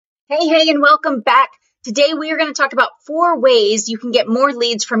Hey, and welcome back. Today we are going to talk about 4 ways you can get more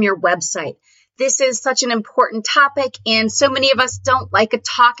leads from your website. This is such an important topic, and so many of us don't like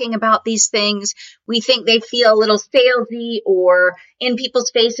talking about these things. We think they feel a little salesy or in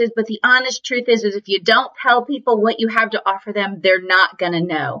people's faces, but the honest truth is if you don't tell people what you have to offer them, they're not going to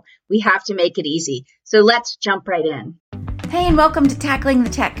know. We have to make it easy. So let's jump right in. Hey, and welcome to Tackling the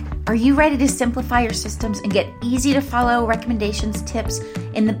Tech. Are you ready to simplify your systems and get easy to follow recommendations, tips,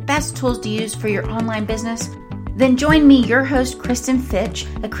 and the best tools to use for your online business? Then join me, your host, Kristen Fitch,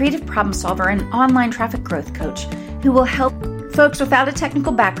 a creative problem solver and online traffic growth coach, who will help folks without a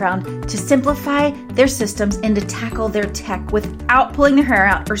technical background to simplify their systems and to tackle their tech without pulling their hair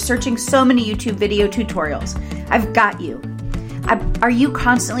out or searching so many YouTube video tutorials. I've got you. Are you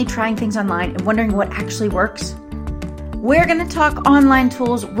constantly trying things online and wondering what actually works? We're going to talk online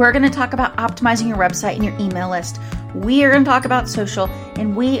tools. We're going to talk about optimizing your website and your email list. We are going to talk about social,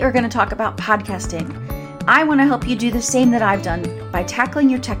 and we are going to talk about podcasting. I want to help you do the same that I've done by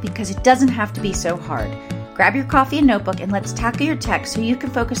tackling your tech because it doesn't have to be so hard. Grab your coffee and notebook and let's tackle your tech so you can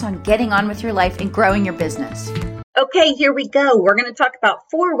focus on getting on with your life and growing your business. Okay, here we go. We're going to talk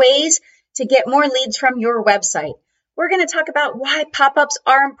about 4 ways to get more leads from your website. We're going to talk about why pop-ups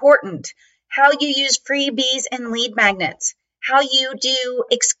are important, how you use freebies and lead magnets, how you do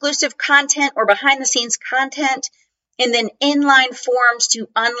exclusive content or behind-the-scenes content, and then inline forms to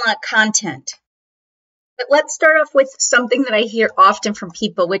unlock content. But let's start off with something that I hear often from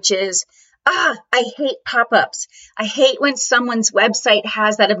people, which is, I hate pop-ups. I hate when someone's website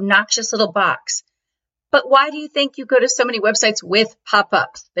has that obnoxious little box. But why do you think you go to so many websites with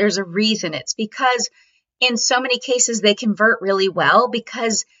pop-ups? There's a reason. It's because in so many cases they convert really well,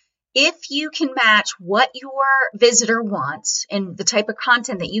 because if you can match what your visitor wants and the type of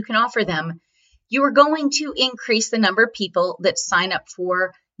content that you can offer them, you are going to increase the number of people that sign up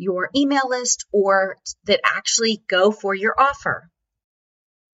for your email list or that actually go for your offer.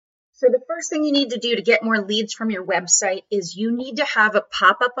 So the first thing you need to do to get more leads from your website is you need to have a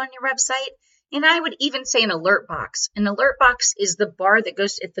pop-up on your website. And I would even say an alert box. An alert box is the bar that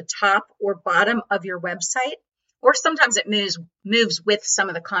goes at the top or bottom of your website, or sometimes it moves with some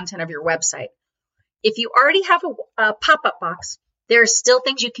of the content of your website. If you already have a pop-up box, there are still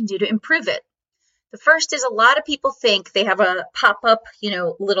things you can do to improve it. The first is a lot of people think they have a pop-up,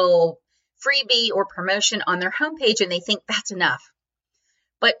 little freebie or promotion on their homepage, and they think that's enough.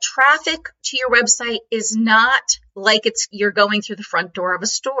 But traffic to your website is not like you're going through the front door of a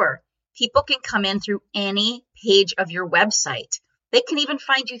store. People can come in through any page of your website. They can even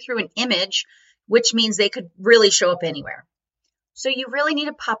find you through an image, which means they could really show up anywhere. So you really need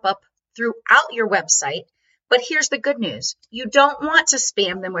a pop-up throughout your website. But here's the good news. You don't want to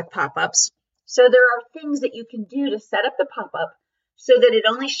spam them with pop-ups. So there are things that you can do to set up the pop-up so that it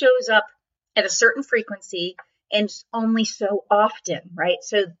only shows up at a certain frequency and only so often, right?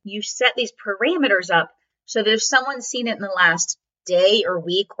 So you set these parameters up so that if someone's seen it in the last day or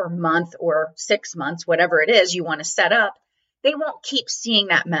week or month or 6 months, whatever it is you want to set up, they won't keep seeing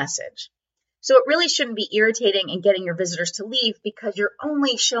that message. So it really shouldn't be irritating and getting your visitors to leave because you're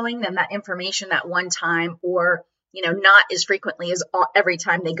only showing them that information that one time or, not as frequently as every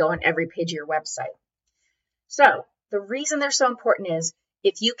time they go on every page of your website. So the reason they're so important is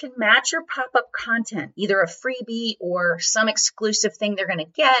if you can match your pop-up content, either a freebie or some exclusive thing they're going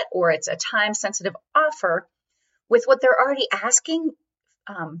to get, or it's a time-sensitive offer with what they're already asking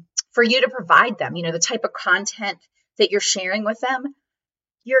for you to provide them, the type of content that you're sharing with them,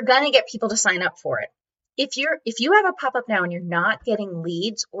 you're going to get people to sign up for it. If you have a pop-up now and you're not getting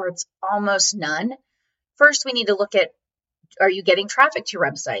leads or it's almost none, first we need to look at, are you getting traffic to your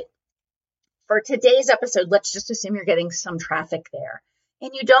website? For today's episode, let's just assume you're getting some traffic there. And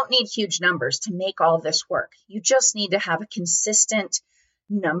you don't need huge numbers to make all of this work. You just need to have a consistent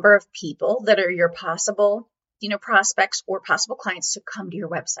number of people that are your possible, prospects or possible clients to come to your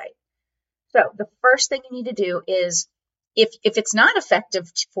website. So the first thing you need to do is, if it's not effective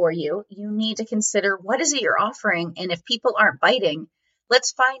for you, you need to consider what is it you're offering. And if people aren't biting,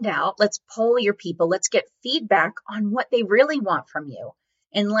 let's find out, let's poll your people, let's get feedback on what they really want from you,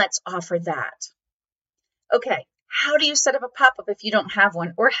 and let's offer that. Okay, how do you set up a pop-up if you don't have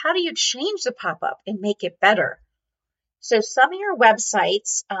one? Or how do you change the pop-up and make it better? So some of your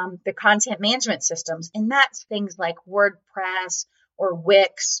websites, the content management systems, and that's things like WordPress or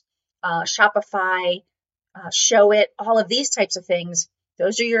Wix, Shopify, Showit, all of these types of things,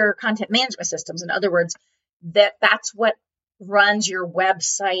 those are your content management systems. In other words, that's what runs your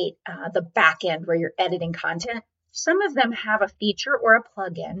website, the back end where you're editing content. Some of them have a feature or a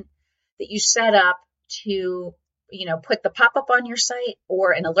plugin that you set up to put the pop-up on your site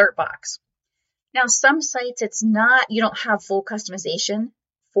or an alert box. Now, some sites, you don't have full customization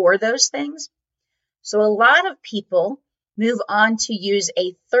for those things. So a lot of people move on to use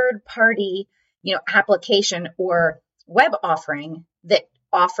a third-party, application or web offering that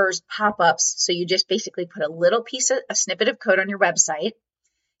offers pop-ups. So you just basically put a snippet of code on your website,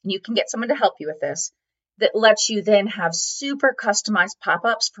 and you can get someone to help you with this, that lets you then have super customized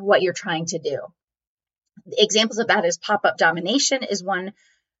pop-ups for what you're trying to do. Examples of that is Pop-Up Domination is one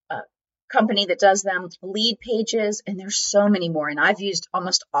company that does them, Lead Pages, and there's so many more, and I've used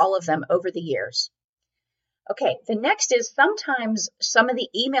almost all of them over the years. Okay, the next is sometimes some of the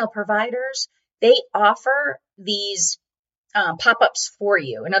email providers, they offer these pop-ups for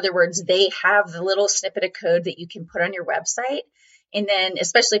you. In other words, they have the little snippet of code that you can put on your website. And then,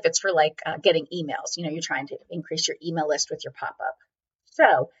 especially if it's for getting emails, you're trying to increase your email list with your pop-up.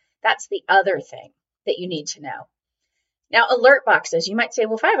 So that's the other thing that you need to know. Now, alert boxes, you might say,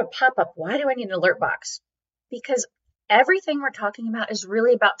 well, if I have a pop-up, why do I need an alert box? Because everything we're talking about is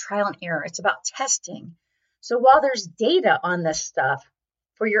really about trial and error. It's about testing. So while there's data on this stuff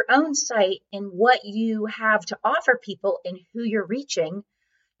for your own site and what you have to offer people and who you're reaching,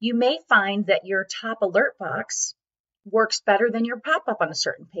 you may find that your top alert box works better than your pop-up on a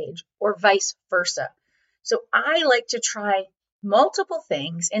certain page, or vice versa. So I like to try multiple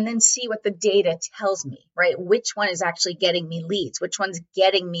things and then see what the data tells me, right? Which one is actually getting me leads? Which one's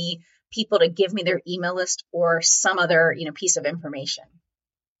getting me people to give me their email list or some other, piece of information?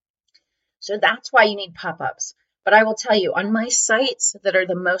 So that's why you need pop-ups. But I will tell you, on my sites that are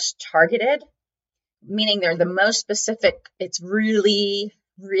the most targeted, meaning they're the most specific, it's really,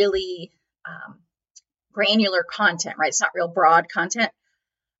 really granular content, right? It's not real broad content.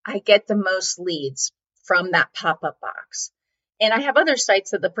 I get the most leads from that pop-up box. And I have other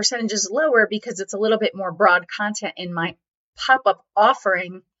sites that the percentage is lower because it's a little bit more broad content, and my pop-up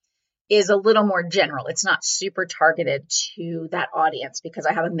offering is a little more general. It's not super targeted to that audience because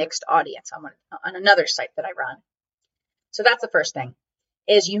I have a mixed audience on another site that I run. So that's the first thing,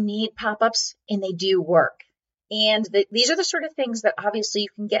 is you need pop-ups, and they do work. And these are the sort of things that obviously you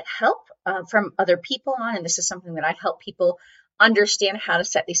can get help from other people on. And this is something that I help people understand how to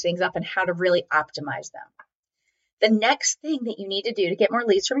set these things up and how to really optimize them. The next thing that you need to do to get more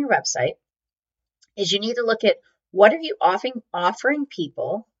leads from your website is you need to look at what are you offering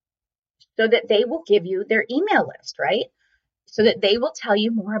people so that they will give you their email list, right? So that they will tell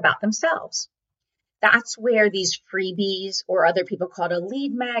you more about themselves. That's where these freebies, or other people call it a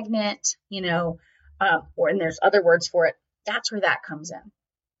lead magnet, and there's other words for it. That's where that comes in.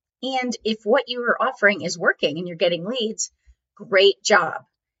 And if what you are offering is working and you're getting leads, great job.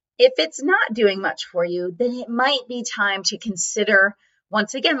 If it's not doing much for you, then it might be time to consider,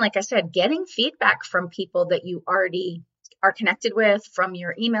 once again, like I said, getting feedback from people that you already are connected with from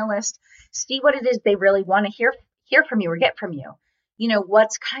your email list. See what it is they really want to hear from you or get from you.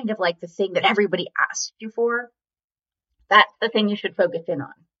 What's kind of like the thing that everybody asks you for? That's the thing you should focus in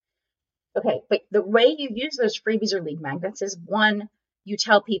on. Okay, but the way you use those freebies or lead magnets is, one, you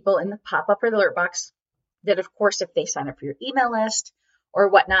tell people in the pop-up or the alert box that, of course, if they sign up for your email list or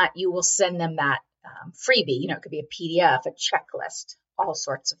whatnot, you will send them that freebie. It could be a PDF, a checklist, all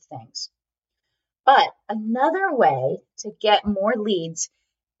sorts of things. But another way to get more leads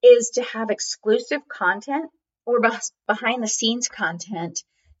is to have exclusive content or behind the scenes content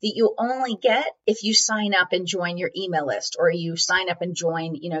that you'll only get if you sign up and join your email list, or you sign up and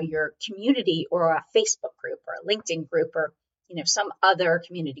join, your community or a Facebook group or a LinkedIn group, or, some other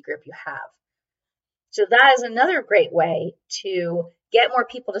community group you have. So that is another great way to get more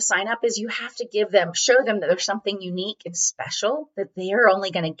people to sign up, is you have to show them that there's something unique and special that they're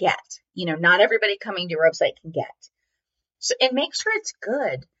only going to get. Not everybody coming to your website can get. So, and make sure it's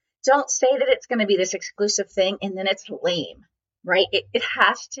good. Don't say that it's going to be this exclusive thing and then it's lame, right? It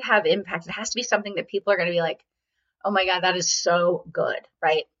has to have impact. It has to be something that people are going to be like, oh my God, that is so good,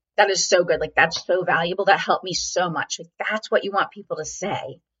 right? That is so good. Like, that's so valuable. That helped me so much. Like, that's what you want people to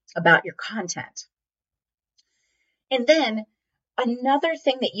say about your content. And then another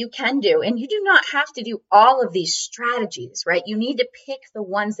thing that you can do, and you do not have to do all of these strategies, right? You need to pick the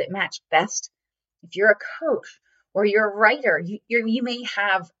ones that match best. If you're a coach or you're a writer, you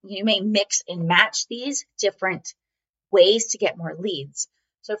may mix and match these different ways to get more leads.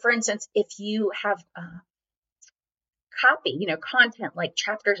 So for instance, if you have copy, content like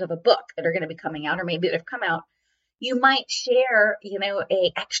chapters of a book that are going to be coming out, or maybe that have come out, you might share,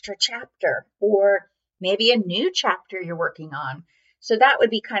 a extra chapter, or maybe a new chapter you're working on. So that would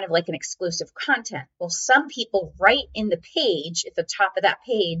be kind of like an exclusive content. Well, some people write in the page, at the top of that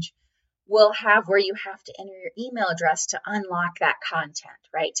page, will have where you have to enter your email address to unlock that content,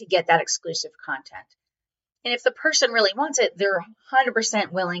 right? To get that exclusive content. And if the person really wants it, they're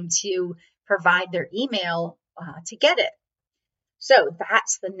 100% willing to provide their email to get it. So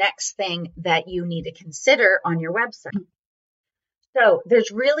that's the next thing that you need to consider on your website. So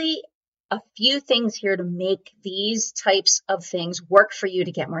there's really a few things here to make these types of things work for you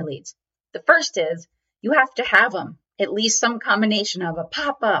to get more leads. The first is you have to have them, at least some combination of a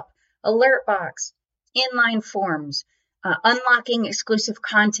pop-up, alert box, inline forms, unlocking exclusive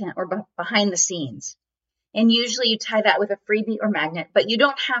content or behind the scenes. And usually you tie that with a freebie or magnet, but you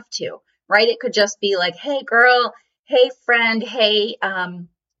don't have to, right? It could just be like, hey girl, hey friend, hey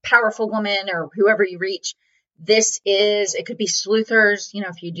powerful woman, or whoever you reach. It could be sleuthers,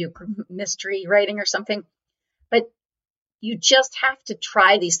 if you do mystery writing or something, but you just have to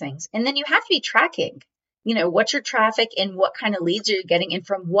try these things. And then you have to be tracking, what's your traffic and what kind of leads are you getting and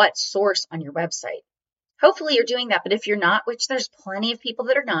from what source on your website. Hopefully you're doing that, but if you're not, which there's plenty of people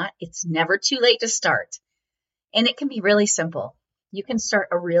that are not, it's never too late to start. And it can be really simple. You can start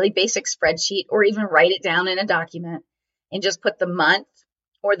a really basic spreadsheet or even write it down in a document and just put the month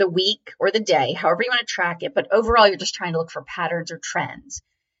or the week or the day, however you want to track it. But overall, you're just trying to look for patterns or trends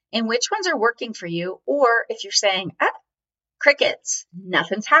and which ones are working for you. Or if you're saying, crickets,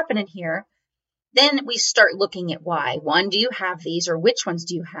 nothing's happening here, then we start looking at why. One, do you have these, or which ones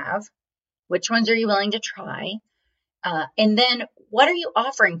do you have? Which ones are you willing to try? And then what are you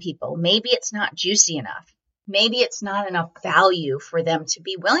offering people? Maybe it's not juicy enough. Maybe it's not enough value for them to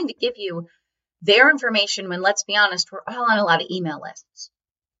be willing to give you their information when, let's be honest, we're all on a lot of email lists.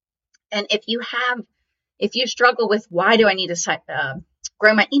 And if you struggle with why do I need to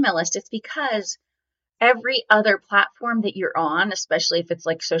grow my email list, it's because every other platform that you're on, especially if it's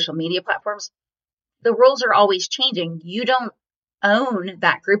like social media platforms, the rules are always changing. You don't own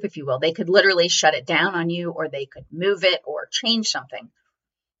that group, if you will. They could literally shut it down on you, or they could move it or change something.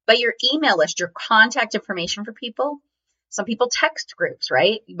 But your email list, your contact information for people, some people text groups,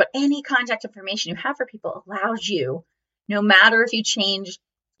 right? But any contact information you have for people allows you, no matter if you change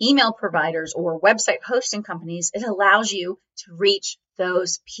email providers or website hosting companies, it allows you to reach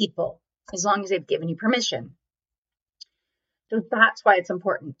those people as long as they've given you permission. So that's why it's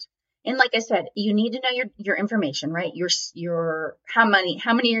important. And like I said, you need to know your information, right? Your how many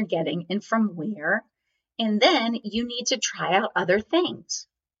you're getting and from where. And then you need to try out other things.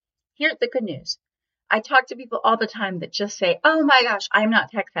 Here's the good news. I talk to people all the time that just say, oh my gosh, I'm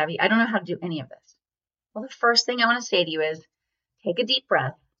not tech savvy. I don't know how to do any of this. Well, the first thing I want to say to you is take a deep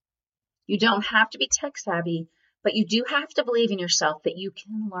breath. You don't have to be tech savvy, but you do have to believe in yourself that you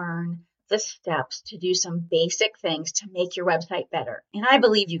can learn the steps to do some basic things to make your website better. And I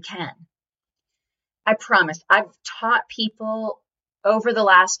believe you can. I promise. I've taught people over the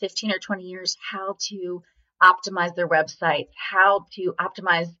last 15 or 20 years how to optimize their websites, how to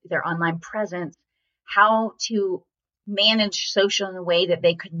optimize their online presence, how to manage social in a way that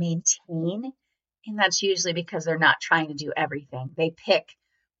they could maintain. And that's usually because they're not trying to do everything. They pick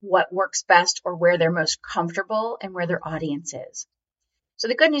what works best or where they're most comfortable and where their audience is. So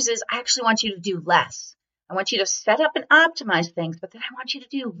the good news is I actually want you to do less. I want you to set up and optimize things, but then I want you to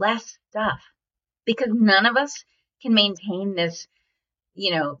do less stuff because none of us can maintain this,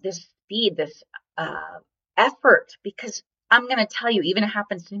 this speed, this effort, because I'm going to tell you, even it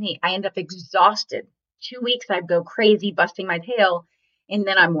happens to me, I end up exhausted. 2 weeks, I'd go crazy, busting my tail, and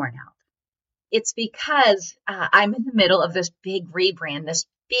then I'm worn out. It's because I'm in the middle of this big rebrand, this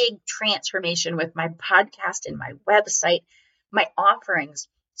big transformation with my podcast and my website, my offerings.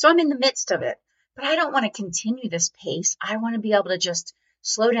 So I'm in the midst of it, but I don't want to continue this pace. I want to be able to just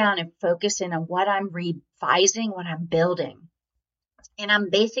slow down and focus in on what I'm revising, what I'm building. And I'm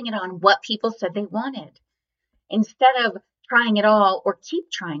basing it on what people said they wanted instead of trying it all or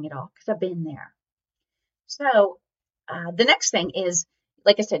keep trying it all, because I've been there. So the next thing is,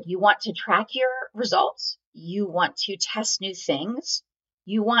 like I said, you want to track your results. You want to test new things.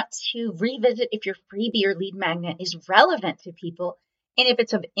 You want to revisit if your freebie or lead magnet is relevant to people and if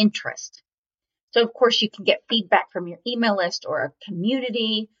it's of interest. So, of course, you can get feedback from your email list or a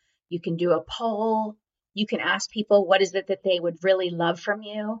community. You can do a poll. You can ask people what is it that they would really love from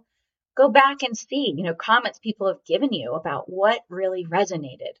you. Go back and see, comments people have given you about what really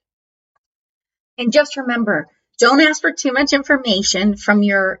resonated. And just remember, don't ask for too much information from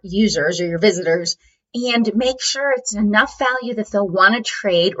your users or your visitors, and make sure it's enough value that they'll want to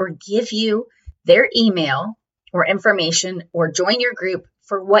trade or give you their email or information or join your group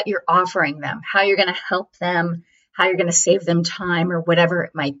for what you're offering them, how you're going to help them, how you're going to save them time or whatever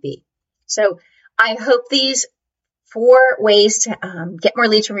it might be. So I hope these 4 ways to get more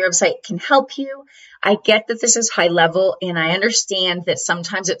leads from your website can help you. I get that this is high level, and I understand that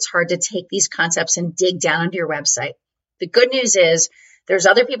sometimes it's hard to take these concepts and dig down into your website. The good news is there's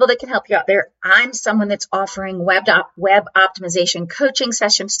other people that can help you out there. I'm someone that's offering web optimization coaching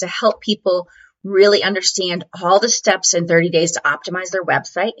sessions to help people really understand all the steps in 30 days to optimize their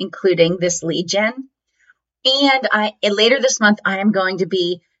website, including this lead gen. And later this month, I am going to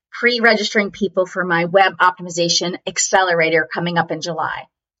be pre-registering people for my web optimization accelerator coming up in July.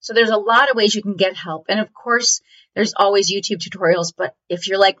 So there's a lot of ways you can get help. And of course, there's always YouTube tutorials. But if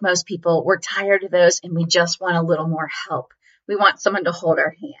you're like most people, we're tired of those and we just want a little more help. We want someone to hold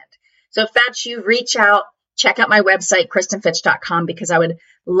our hand. So if that's you, reach out, check out my website, KristenFitch.com, because I would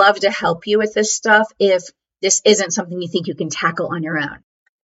love to help you with this stuff if this isn't something you think you can tackle on your own.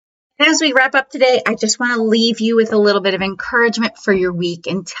 As we wrap up today, I just want to leave you with a little bit of encouragement for your week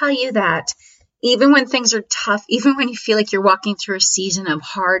and tell you that even when things are tough, even when you feel like you're walking through a season of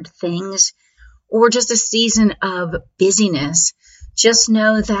hard things or just a season of busyness, just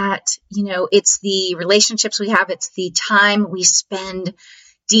know that, it's the relationships we have. It's the time we spend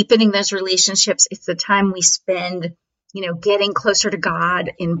deepening those relationships. It's the time we spend, getting closer to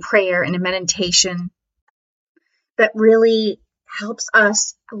God in prayer and in meditation that really helps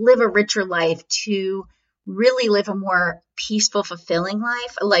us live a richer life, to really live a more peaceful, fulfilling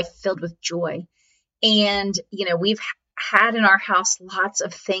life, a life filled with joy. And, we've had in our house lots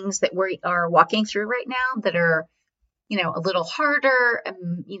of things that we are walking through right now that are, a little harder.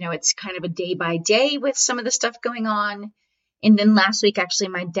 It's kind of a day by day with some of the stuff going on. And then last week, actually,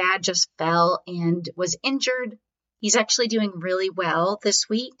 my dad just fell and was injured. He's actually doing really well this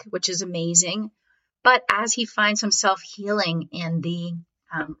week, which is amazing. But as he finds himself healing in the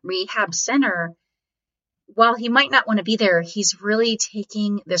rehab center, while he might not want to be there, he's really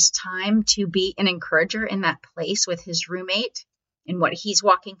taking this time to be an encourager in that place with his roommate and what he's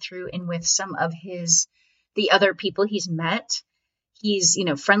walking through, and with some of the other people he's met. He's,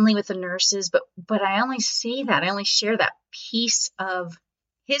 friendly with the nurses, but I only share that piece of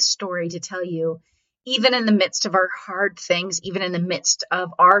his story to tell you, even in the midst of our hard things, even in the midst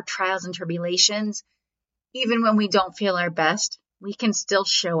of our trials and tribulations, even when we don't feel our best, we can still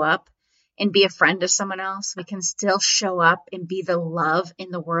show up and be a friend to someone else. We can still show up and be the love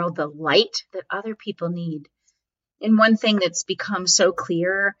in the world, the light that other people need. And one thing that's become so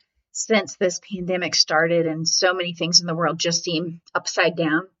clear since this pandemic started and so many things in the world just seem upside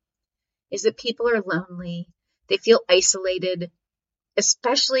down is that people are lonely. They feel isolated,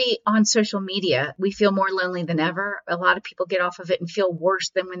 especially on social media. We feel more lonely than ever. A lot of people get off of it and feel worse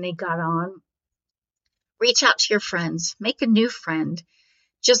than when they got on. Reach out to your friends. Make a new friend.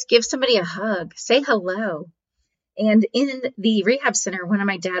 Just give somebody a hug. Say hello. And in the rehab center, one of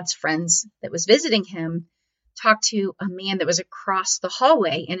my dad's friends that was visiting him talked to a man that was across the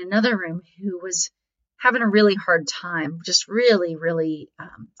hallway in another room who was having a really hard time, just really, really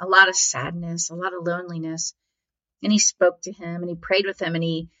a lot of sadness, a lot of loneliness. And he spoke to him and he prayed with him, and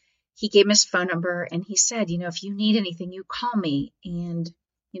he gave him his phone number, and he said, if you need anything, you call me. And,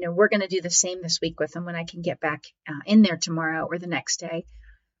 we're going to do the same this week with him when I can get back in there tomorrow or the next day.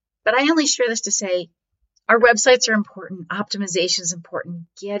 But I only share this to say our websites are important. Optimization is important.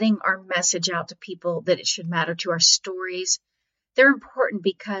 Getting our message out to people that it should matter to, our stories. They're important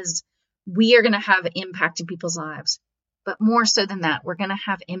because we are going to have impact in people's lives. But more so than that, we're going to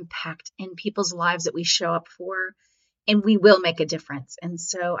have impact in people's lives that we show up for, and we will make a difference. And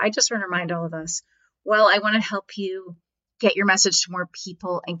so I just want to remind all of us, while I want to help you get your message to more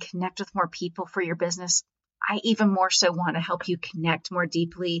people and connect with more people for your business, I even more so want to help you connect more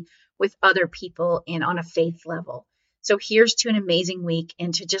deeply with other people and on a faith level. So here's to an amazing week,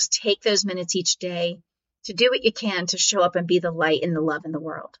 and to just take those minutes each day to do what you can to show up and be the light and the love in the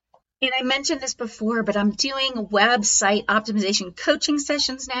world. And I mentioned this before, but I'm doing website optimization coaching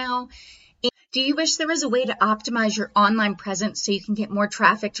sessions now. Do you wish there was a way to optimize your online presence so you can get more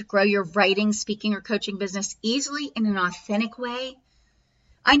traffic to grow your writing, speaking, or coaching business easily in an authentic way?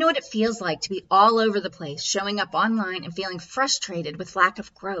 I know what it feels like to be all over the place, showing up online and feeling frustrated with lack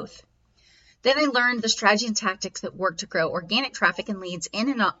of growth. Then I learned the strategy and tactics that work to grow organic traffic and leads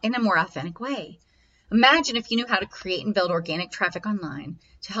in a more authentic way. Imagine if you knew how to create and build organic traffic online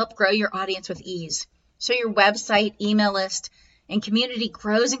to help grow your audience with ease, so your website, email list, and community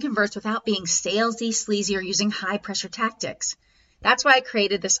grows and converts without being salesy, sleazy, or using high-pressure tactics. That's why I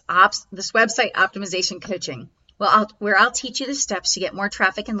created this website optimization coaching, where I'll teach you the steps to get more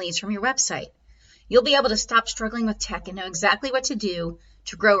traffic and leads from your website. You'll be able to stop struggling with tech and know exactly what to do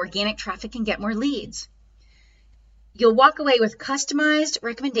to grow organic traffic and get more leads. You'll walk away with customized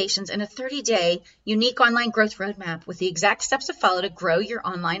recommendations and a 30-day unique online growth roadmap with the exact steps to follow to grow your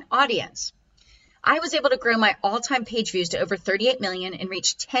online audience. I was able to grow my all-time page views to over 38 million and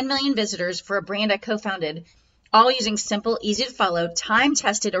reach 10 million visitors for a brand I co-founded, all using simple, easy-to-follow,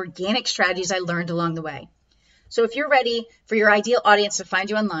 time-tested, organic strategies I learned along the way. So if you're ready for your ideal audience to find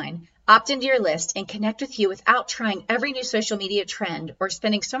you online, opt into your list, and connect with you without trying every new social media trend or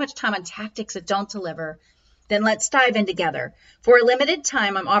spending so much time on tactics that don't deliver, then let's dive in together. For a limited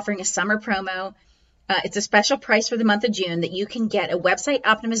time, I'm offering a summer promo. It's a special price for the month of June that you can get a website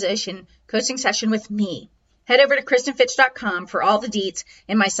optimization coaching session with me. Head over to KristenFitch.com for all the deets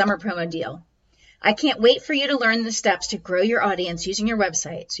in my summer promo deal. I can't wait for you to learn the steps to grow your audience using your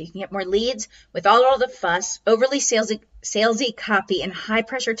website so you can get more leads without all the fuss, overly salesy copy, and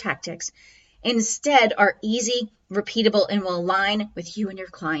high-pressure tactics. Instead, are easy, repeatable, and will align with you and your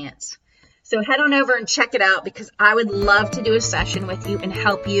clients. So head on over and check it out because I would love to do a session with you and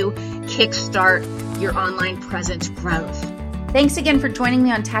help you kickstart your online presence growth. Thanks again for joining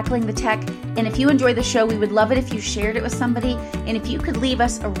me on Tackling the Tech. And if you enjoy the show, we would love it if you shared it with somebody. And if you could leave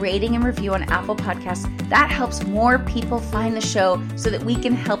us a rating and review on Apple Podcasts, that helps more people find the show so that we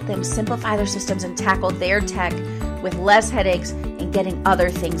can help them simplify their systems and tackle their tech with less headaches and getting other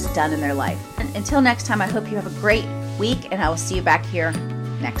things done in their life. And until next time, I hope you have a great week, and I will see you back here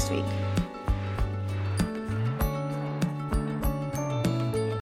next week.